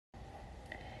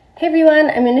Hey everyone,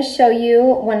 I'm going to show you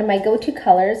one of my go-to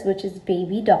colors, which is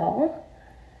Baby Doll.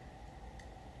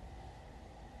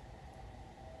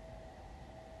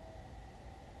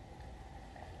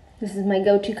 This is my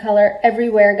go-to color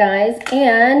everywhere, guys.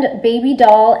 And Baby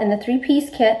Doll and the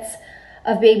 3-piece kits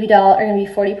of Baby Doll are going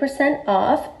to be 40%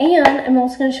 off. And I'm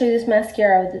also going to show you this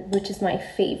mascara, which is my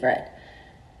favorite.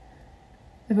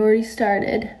 I've already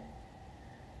started.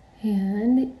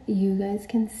 And you guys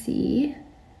can see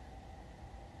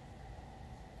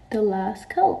the last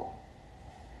coat.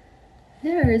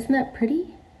 There, isn't that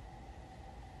pretty?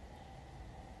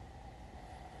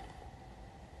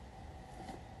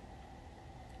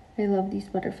 I love these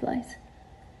butterflies.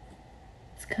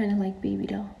 It's kind of like Baby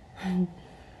Doll.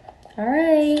 All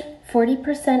right,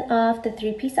 40% off the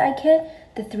 3-piece eye kit,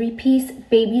 the 3-piece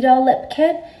Baby Doll lip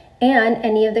kit, and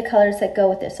any of the colors that go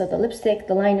with it. So the lipstick,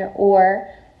 the liner, or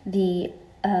the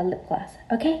lip gloss.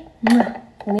 Okay?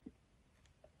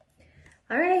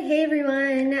 All right, hey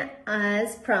everyone.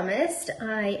 As promised,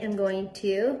 I am going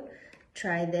to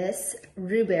try this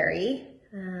Ruberry.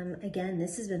 Again,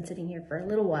 this has been sitting here for a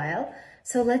little while.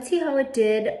 So let's see how it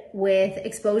did with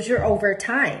exposure over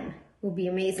time. Will be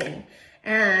amazing.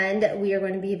 And we are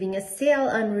going to be giving a sale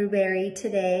on Ruberry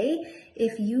today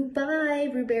if you buy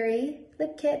Ruberry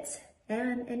lip kits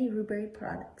and any Ruberry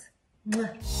products.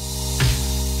 Mwah.